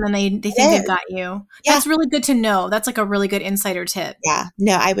once and then they think they've got you? Yeah. That's really good to know. That's like a really good insider tip. Yeah.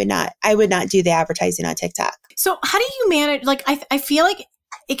 No, I would not do the advertising on TikTok. So how do you manage? I feel like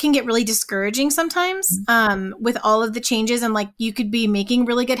it can get really discouraging sometimes with all of the changes, and you could be making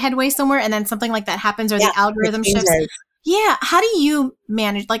really good headway somewhere and then something like that happens, or the algorithm shifts. Yeah. How do you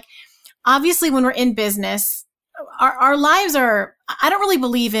manage? Obviously when we're in business, our lives are, I don't really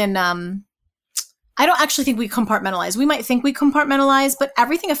believe in, I don't actually think we compartmentalize. We might think we compartmentalize, but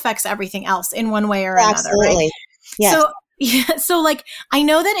everything affects everything else in one way or another. Absolutely. Right? Yes. So I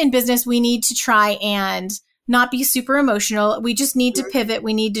know that in business, we need to try and not be super emotional. We just need to pivot.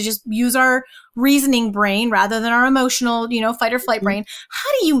 We need to just use our reasoning brain rather than our emotional, fight or flight brain. How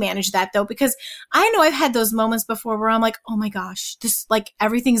do you manage that though? Because I know I've had those moments before where I'm like, oh my gosh, this like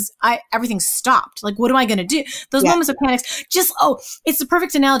everything's stopped. Like, what am I going to do? Those moments of panic, it's the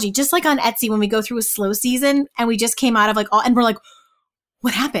perfect analogy. Just like on Etsy, when we go through a slow season and we just came out of and we're like,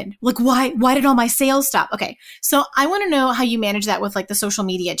 what happened? Like, why did all my sales stop? Okay. So I want to know how you manage that with like the social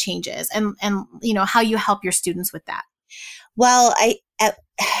media changes and how you help your students with that. Well,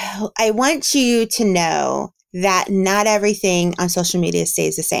 I want you to know that not everything on social media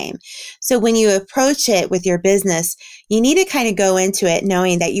stays the same. So when you approach it with your business, you need to kind of go into it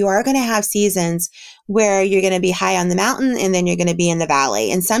knowing that you are going to have seasons where you're going to be high on the mountain and then you're going to be in the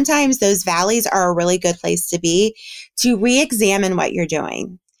valley. And sometimes those valleys are a really good place to be, to re-examine what you're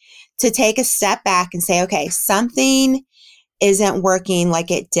doing, to take a step back and say, okay, something isn't working like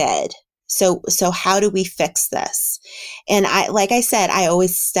it did. So how do we fix this? And like I said, I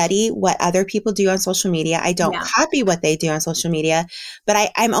always study what other people do on social media. I don't copy what they do on social media, but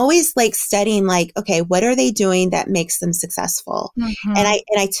I'm always like studying like, okay, what are they doing that makes them successful? Mm-hmm. And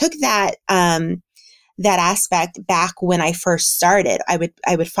I took that, that aspect back when I first started.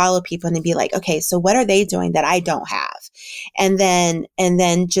 I would follow people and be like, okay, so what are they doing that I don't have? And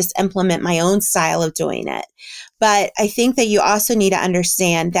then just implement my own style of doing it. But I think that you also need to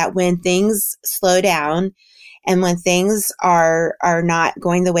understand that when things slow down and when things are not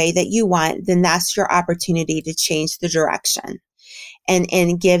going the way that you want, then that's your opportunity to change the direction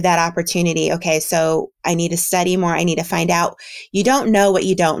and give that opportunity. Okay, so I need to study more. I need to find out. You don't know what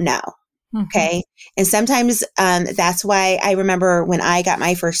you don't know. Mm-hmm. Okay. And sometimes that's why I remember when I got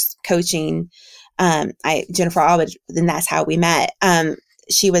my first coaching, Jennifer Allwood, then that's how we met.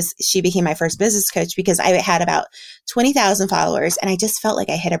 She became my first business coach because I had about 20,000 followers and I just felt like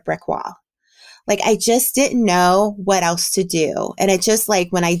I hit a brick wall. Like I just didn't know what else to do. And it just like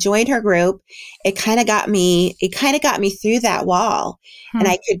when I joined her group, it kind of got me through that wall and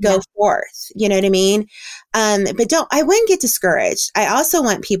I could go forth. You know what I mean? But I wouldn't get discouraged. I also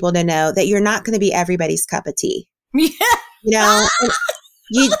want people to know that you're not going to be everybody's cup of tea. Yeah. You know,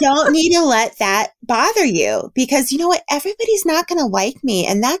 you don't need to let that bother you because you know what? Everybody's not going to like me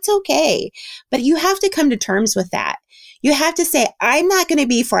and that's okay. But you have to come to terms with that. You have to say, I'm not going to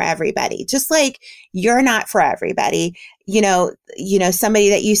be for everybody, just like you're not for everybody. You know, somebody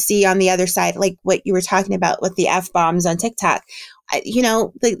that you see on the other side, like what you were talking about with the F-bombs on TikTok. You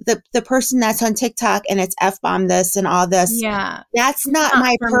know, the person that's on TikTok and it's F-bomb this and all this. Yeah. That's not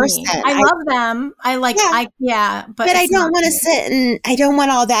my person. I love them. I like, but I don't want to sit and I don't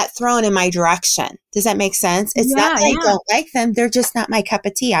want all that thrown in my direction. Does that make sense? It's not that I don't like them. They're just not my cup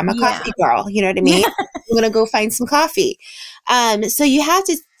of tea. I'm a coffee girl. You know what I mean? I'm going to go find some coffee. So you have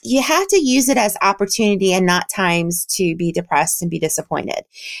to use it as opportunity and not times to be depressed and be disappointed.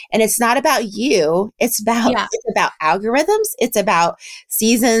 And it's not about you. It's about algorithms. It's about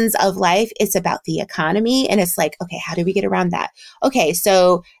seasons of life. It's about the economy. And it's like, okay, how do we get around that? Okay.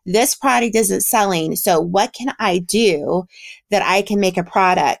 So this product isn't selling. So what can I do that I can make a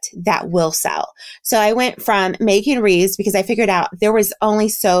product that will sell? So I went from making wreaths because I figured out there was only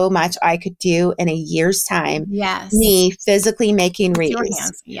so much I could do in a year's time. Yes. Me physically making wreaths. Your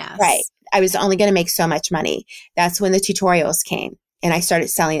hands. Yes. Right. I was only going to make so much money. That's when the tutorials came and I started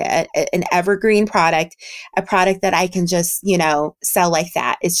selling an evergreen product, a product that I can just, sell like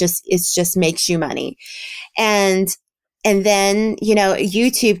that. It's just makes you money. And then,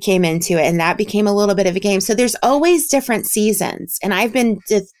 YouTube came into it and that became a little bit of a game. So there's always different seasons and I've been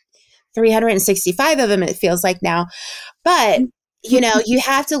to 365 of them, it feels like now, but you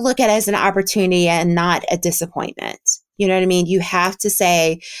have to look at it as an opportunity and not a disappointment. You know what I mean? You have to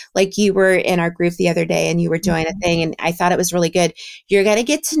say, like you were in our group the other day and you were doing a thing and I thought it was really good. You're going to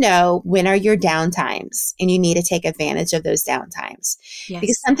get to know when are your downtimes and you need to take advantage of those downtimes. Yes.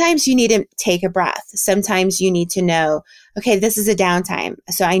 Because sometimes you need to take a breath. Sometimes you need to know, okay, this is a downtime.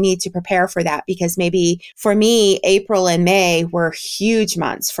 So I need to prepare for that because maybe for me, April and May were huge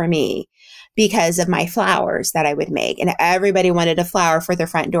months for me because of my flowers that I would make. And everybody wanted a flower for their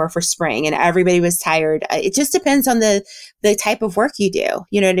front door for spring and everybody was tired. It just depends on the type of work you do,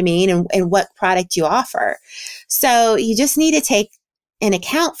 you know what I mean? And what product you offer. So you just need to take an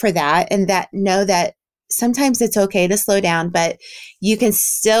account for that and know that sometimes it's okay to slow down, but you can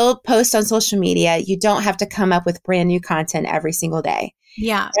still post on social media. You don't have to come up with brand new content every single day.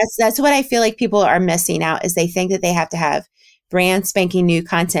 Yeah. That's what I feel like people are missing out is they think that they have to have brand spanking new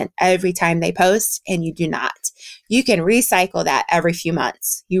content every time they post, and you do not. You can recycle that every few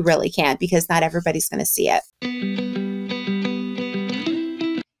months. You really can because not everybody's going to see it.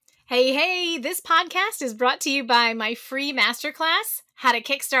 Hey, this podcast is brought to you by my free masterclass, How to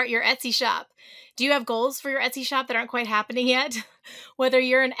Kickstart Your Etsy Shop. Do you have goals for your Etsy shop that aren't quite happening yet? Whether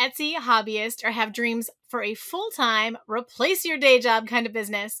you're an Etsy hobbyist or have dreams for a full-time, replace your day job kind of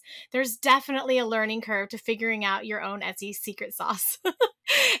business, there's definitely a learning curve to figuring out your own Etsy secret sauce. And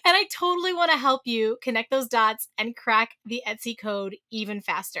I totally want to help you connect those dots and crack the Etsy code even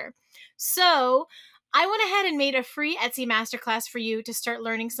faster. So I went ahead and made a free Etsy masterclass for you to start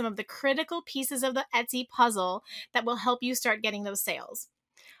learning some of the critical pieces of the Etsy puzzle that will help you start getting those sales.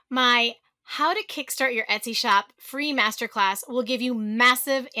 My How to Kickstart Your Etsy Shop free masterclass will give you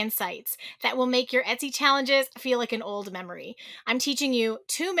massive insights that will make your Etsy challenges feel like an old memory. I'm teaching you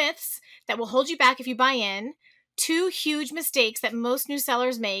 2 myths that will hold you back if you buy in, 2 huge mistakes that most new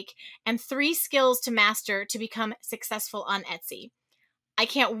sellers make, and 3 skills to master to become successful on Etsy. I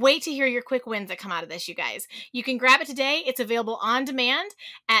can't wait to hear your quick wins that come out of this, you guys. You can grab it today. It's available on demand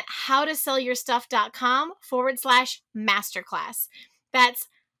at howtosellyourstuff.com/masterclass. That's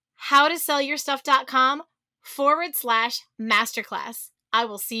howtosellyourstuff.com/masterclass. I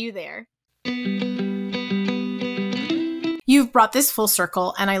will see you there. You've brought this full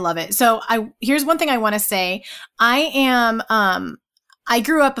circle and I love it. So here's one thing I want to say. I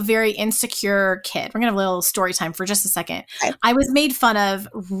grew up a very insecure kid. We're going to have a little story time for just a second. Okay. I was made fun of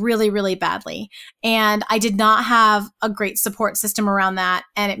really, really badly. And I did not have a great support system around that.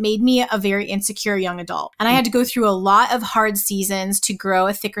 And it made me a very insecure young adult. And I had to go through a lot of hard seasons to grow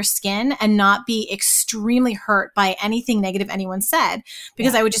a thicker skin and not be extremely hurt by anything negative anyone said,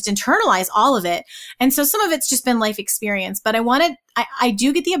 because I would just internalize all of it. And so some of it's just been life experience. But I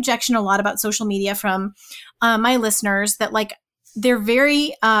do get the objection a lot about social media from my listeners that they're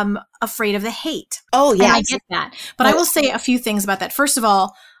very afraid of the hate. Oh, yeah. And I get that. But I will say a few things about that. First of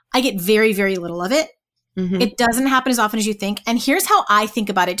all, I get very, very little of it. Mm-hmm. It doesn't happen as often as you think. And here's how I think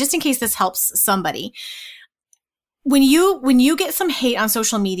about it, just in case this helps somebody. When you get some hate on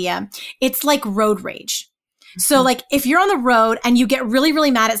social media, it's like road rage. So if you're on the road and you get really,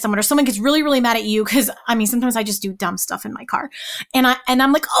 really mad at someone, or someone gets really, really mad at you, because sometimes I just do dumb stuff in my car and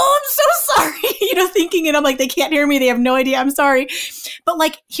I'm like, oh, I'm so sorry, thinking, and I'm like, they can't hear me. They have no idea. I'm sorry.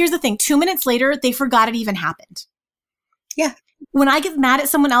 But here's the thing. 2 minutes later, they forgot it even happened. Yeah. When I get mad at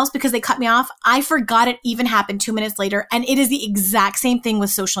someone else because they cut me off, I forgot it even happened 2 minutes later. And it is the exact same thing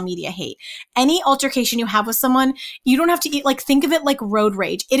with social media hate. Any altercation you have with someone, you don't have to think of it like road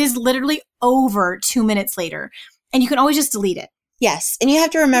rage. It is literally over 2 minutes later. And you can always just delete it. Yes. And you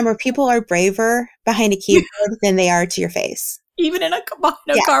have to remember, people are braver behind a keyboard than they are to your face. Even in a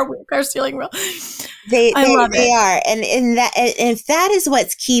car steering wheel. They are. And if that is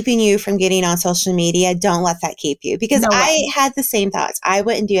what's keeping you from getting on social media, don't let that keep you. Because I had the same thoughts. I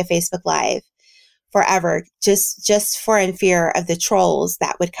wouldn't do a Facebook Live forever, just for in fear of the trolls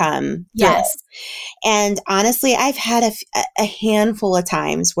that would come. Yes. And honestly, I've had a handful of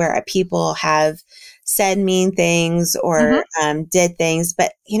times where people have said mean things or did things,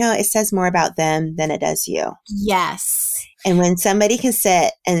 but it says more about them than it does you. Yes. And when somebody can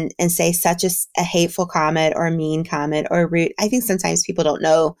sit and say such a hateful comment or a mean comment or rude, I think sometimes people don't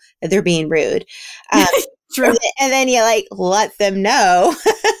know that they're being rude. True. And then you let them know.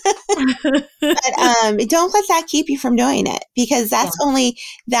 But don't let that keep you from doing it, because that's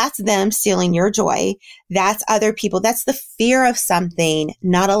them stealing your joy. That's other people. That's the fear of something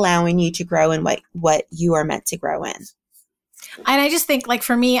not allowing you to grow in what you are meant to grow in. And I just think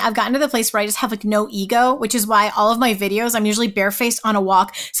for me, I've gotten to the place where I just have no ego, which is why all of my videos, I'm usually barefaced on a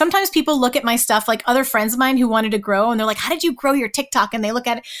walk. Sometimes people look at my stuff, other friends of mine who wanted to grow, and they're like, how did you grow your TikTok? And they look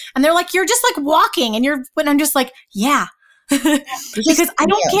at it and they're like, you're just walking, and I'm just like, yeah. Because I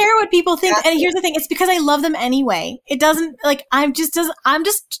don't care what people think. And here's the thing, it's because I love them anyway. It doesn't I'm just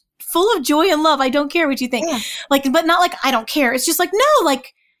full of joy and love. I don't care what you think. Yeah. But not I don't care. It's just no,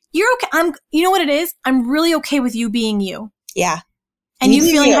 you're okay. You know what it is? I'm really okay with you being you. Yeah. And you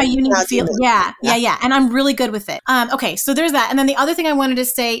feeling how you need to feel. Yeah. And I'm really good with it. Okay. So there's that. And then the other thing I wanted to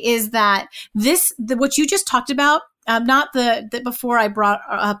say is that what you just talked about, not the before I brought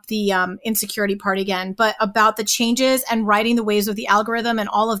up the insecurity part again, but about the changes and riding the waves of the algorithm and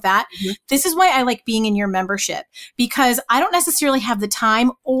all of that. Mm-hmm. This is why I like being in your membership, because I don't necessarily have the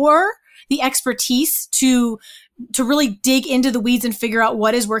time or the expertise to really dig into the weeds and figure out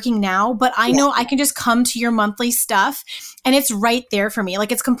what is working now. But I know I can just come to your monthly stuff and it's right there for me.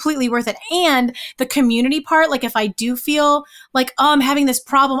 It's completely worth it. And the community part, if I do feel oh, I'm having this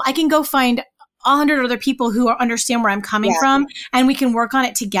problem, I can go find 100 other people who understand where I'm coming from, and we can work on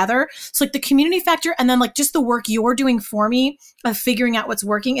it together. So like the community factor, and then like just the work you're doing for me of figuring out what's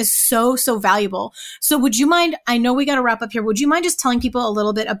working is so, so valuable. So would you mind, I know we got to wrap up here. Would you mind just telling people a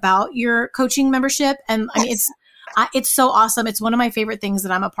little bit about your coaching membership? And I mean, it's so awesome. It's one of my favorite things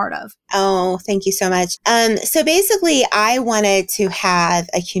that I'm a part of. Oh, thank you so much. So basically I wanted to have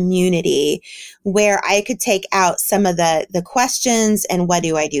a community where I could take out some of the questions and what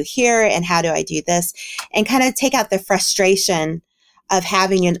do I do here and how do I do this, and kind of take out the frustration of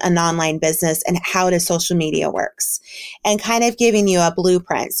having an online business and how does social media works, and kind of giving you a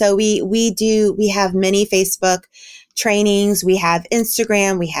blueprint. So we have many Facebook trainings, we have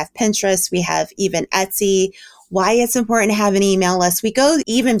Instagram, we have Pinterest, we have even Etsy. Why it's important to have an email list. We go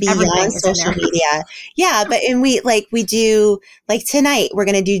even beyond social media. Yeah. And we do, like tonight, we're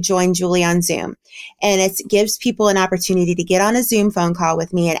going to do Join Julie on Zoom. And it gives people an opportunity to get on a Zoom phone call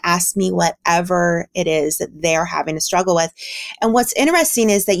with me and ask me whatever it is that they're having to struggle with. And what's interesting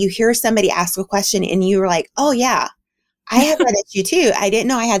is that you hear somebody ask a question and you're like, oh yeah, I have that issue too. I didn't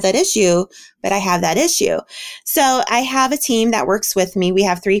know I had that issue, but I have that issue. So I have a team that works with me. We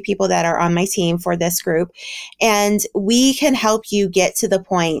have 3 people that are on my team for this group, and we can help you get to the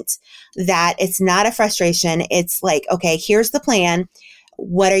point that it's not a frustration. It's like, okay, here's the plan.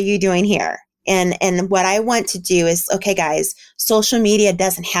 What are you doing here? And what I want to do is, okay, guys, social media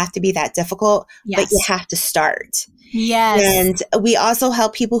doesn't have to be that difficult, but you have to start. Yes. And we also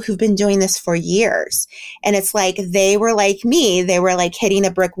help people who've been doing this for years. And it's like, they were like me, they were like hitting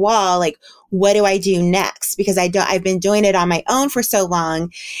a brick wall. Like, what do I do next? Because I've been doing it on my own for so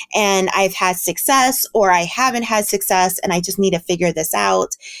long, and I've had success or I haven't had success, and I just need to figure this out.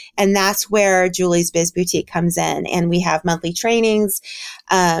 And that's where Julie's Biz Boutique comes in. And we have monthly trainings,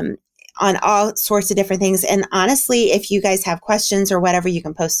 on all sorts of different things. And honestly, if you guys have questions or whatever, you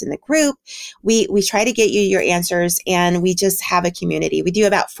can post in the group. We try to get you your answers, and we just have a community. We do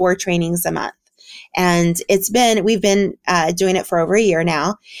about 4 trainings a month. And we've been doing it for over a year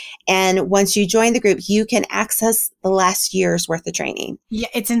now. And once you join the group, you can access the last year's worth of training. Yeah,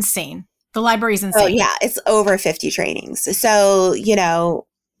 it's insane. The library is insane. Oh yeah, it's over 50 trainings. So,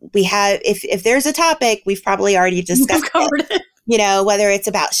 we have, if there's a topic, we've probably already discussed it. Whether it's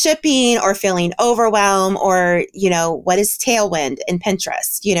about shipping or feeling overwhelmed, or, what is Tailwind in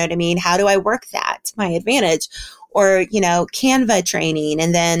Pinterest? You know what I mean? How do I work that to my advantage? Or, Canva training.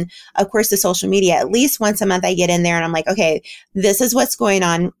 And then of course the social media, at least once a month I get in there and I'm like, okay, this is what's going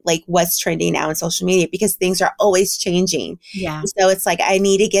on. Like, what's trending now in social media, because things are always changing. Yeah. So it's like, I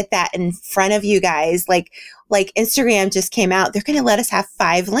need to get that in front of you guys. Like Instagram just came out. They're going to let us have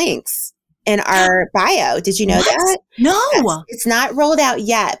 5 links in our bio. Did you know that? No. It's not rolled out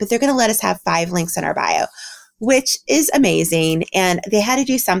yet, but they're going to let us have 5 links in our bio, which is amazing. And they had to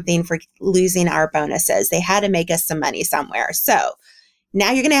do something for losing our bonuses. They had to make us some money somewhere. So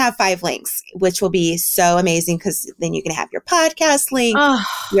now you're going to have 5 links, which will be so amazing, because then you can have your podcast link,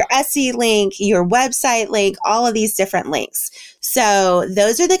 your Etsy link, your website link, all of these different links. So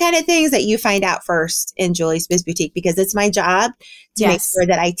those are the kind of things that you find out first in Julie's Biz Boutique, because it's my job to make sure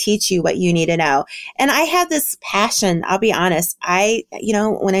that I teach you what you need to know. And I have this passion. I'll be honest.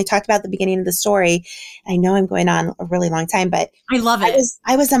 When I talked about the beginning of the story, I know I'm going on a really long time, but I love it.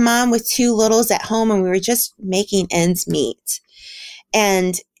 I was a mom with 2 littles at home, and we were just making ends meet.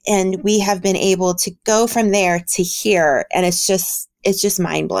 And we have been able to go from there to here. And it's just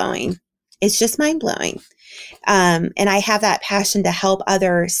mind blowing. It's just mind blowing. And I have that passion to help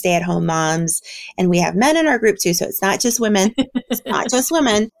other stay-at-home moms. And we have men in our group too. So it's not just women. It's not just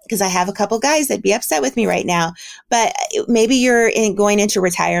women, because I have a couple guys that'd be upset with me right now. But maybe you're going into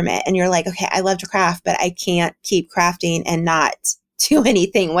retirement and you're like, okay, I love to craft, but I can't keep crafting and not do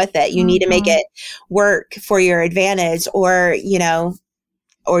anything with it. You need to make it work for your advantage, or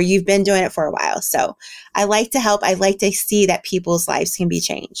you've been doing it for a while. So I like to help. I like to see that people's lives can be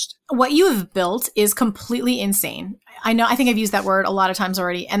changed. What you have built is completely insane. I think I've used that word a lot of times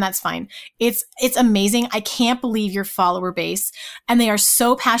already, and that's fine. It's amazing. I can't believe your follower base, and they are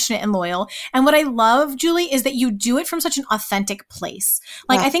so passionate and loyal. And what I love, Julie, is that you do it from such an authentic place.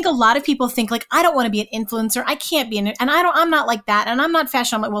 Like, I think a lot of people think like, I don't want to be an influencer. I can't be and I'm not like that. And I'm not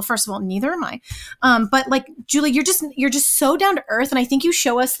fashion. I'm like, well, first of all, neither am I. But like, Julie, you're just so down to earth. And I think you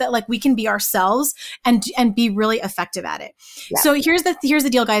show us that like we can be ourselves and be really effective at it. Yeah. So here's the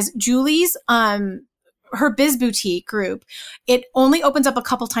deal, guys. Julie's, her Biz Boutique group, it only opens up a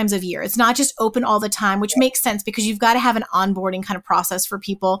couple times a year. It's not just open all the time, which makes sense because you've got to have an onboarding kind of process for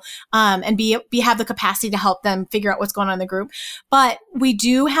people, and have the capacity to help them figure out what's going on in the group. But we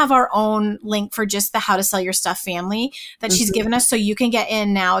do have our own link for just the How to Sell Your Stuff family that she's given us. So you can get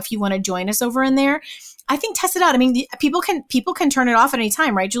in now if you want to join us over in there. I think test it out. I mean, people can turn it off at any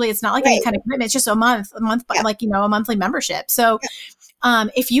time, right, Julie? It's not like any kind of commitment. It's just a month, like, a monthly membership. So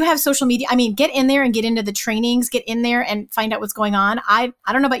if you have social media, I mean, get in there and get into the trainings, get in there and find out what's going on. I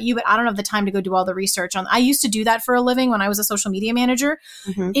don't know about you, but I don't have the time to go do all the research I used to do that for a living when I was a social media manager.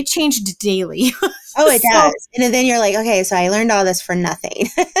 It changed daily. Oh, it does. And then you're like, okay, so I learned all this for nothing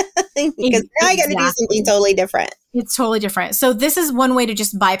because now I got to do something totally different. It's totally different. So this is one way to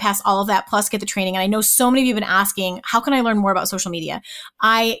just bypass all of that, plus get the training. And I know so many of you have been asking, how can I learn more about social media?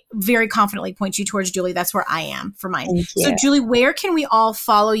 I very confidently point you towards Julie. That's where I am for mine. So Julie, where can we all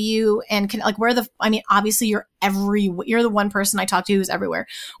follow you? And obviously you're the one person I talk to who's everywhere.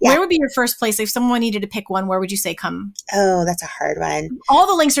 Where would be your first place? If someone needed to pick one, where would you say come? Oh, that's a hard one. All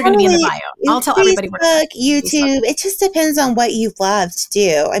the links are going to be in the bio. I'll tell everybody where. YouTube. It just depends on what you love to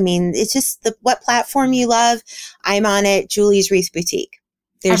do. I mean, it's just what platform you love. I'm on it. Julie's Wreath Boutique.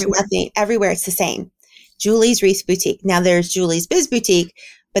 There's nothing everywhere. It's the same. Julie's Wreath Boutique. Now there's Julie's Biz Boutique,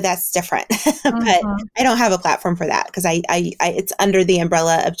 but that's different. But I don't have a platform for that because I it's under the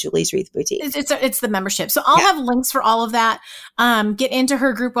umbrella of Julie's Wreath Boutique. It's the membership. So I'll have links for all of that. Get into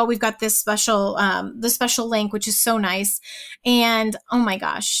her group while we've got this special link, which is so nice. And oh my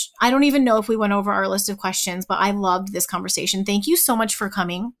gosh, I don't even know if we went over our list of questions, but I loved this conversation. Thank you so much for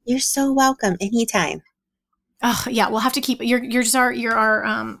coming. You're so welcome. Anytime. Oh yeah, we'll have to keep. You're just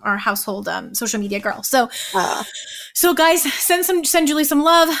our household social media girl. So guys, send Julie some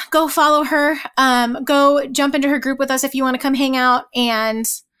love. Go follow her. Go jump into her group with us if you want to come hang out. And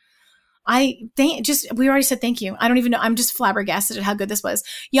we already said thank you. I don't even know. I'm just flabbergasted at how good this was,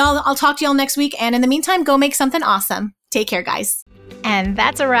 y'all. I'll talk to y'all next week. And in the meantime, go make something awesome. Take care, guys. And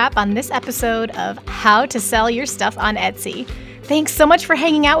that's a wrap on this episode of How to Sell Your Stuff on Etsy. Thanks so much for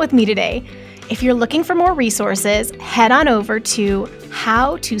hanging out with me today. If you're looking for more resources, head on over to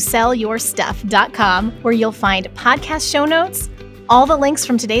howtosellyourstuff.com, where you'll find podcast show notes, all the links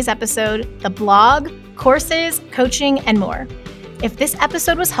from today's episode, the blog, courses, coaching, and more. If this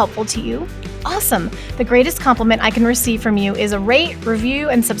episode was helpful to you, awesome. The greatest compliment I can receive from you is a rate, review,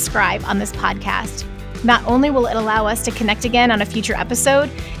 and subscribe on this podcast. Not only will it allow us to connect again on a future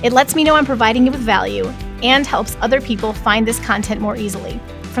episode, it lets me know I'm providing you with value and helps other people find this content more easily.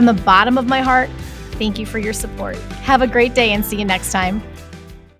 From the bottom of my heart, thank you for your support. Have a great day and see you next time.